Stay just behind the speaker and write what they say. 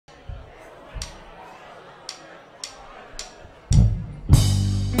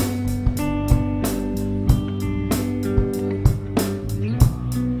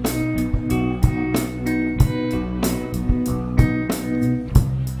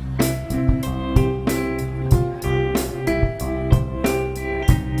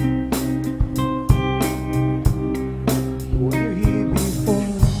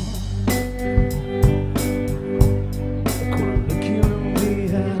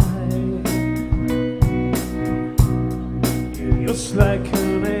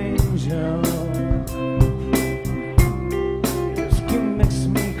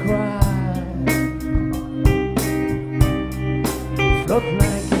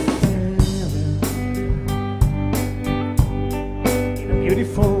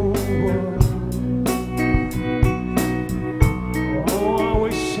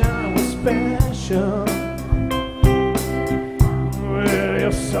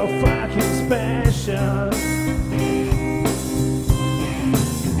so fucking special.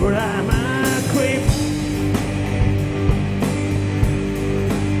 But I'm a creep.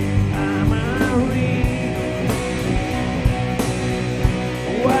 I'm a reed.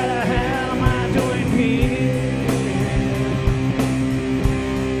 What the hell am I doing here?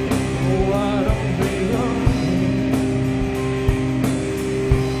 Oh, I don't belong here.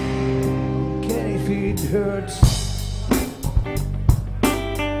 Can if it hurts?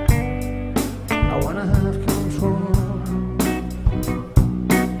 I wanna have control.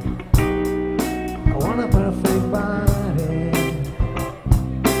 I want a perfect body,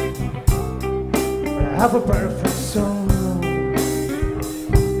 but I have a perfect soul.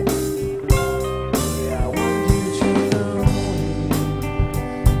 Yeah, I want you to know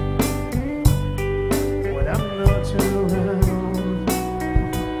when I'm not around.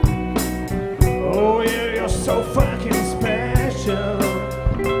 Oh yeah, you're so fucking special.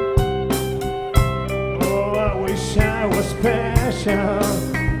 I was special,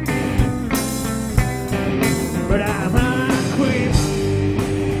 but I'm a creep.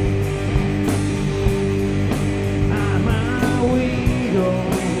 I'm a widow.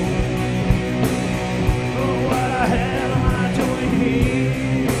 Oh, what the hell am I doing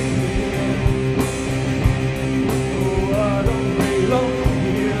here? Oh, I don't belong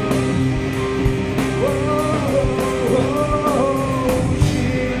here. Oh,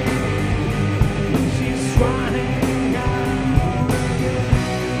 she's running.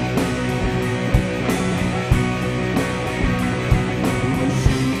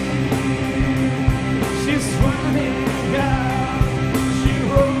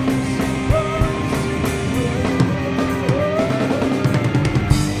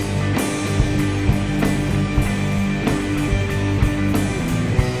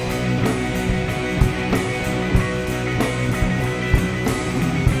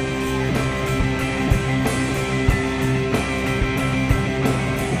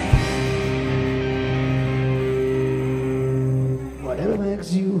 Whatever makes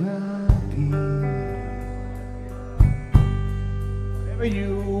you happy, whatever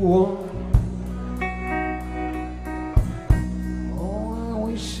you want. Oh, I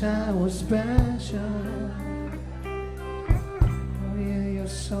wish I was special. Oh yeah, you're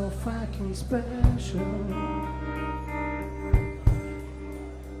so fucking special.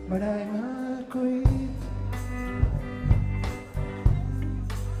 But I'm a creep.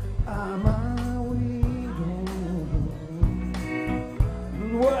 I'm a widow.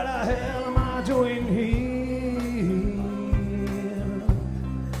 What the hell am I doing here?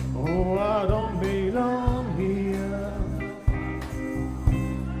 Oh, I don't belong here.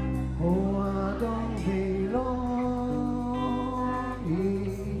 Oh, I don't belong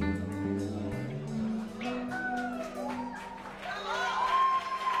here.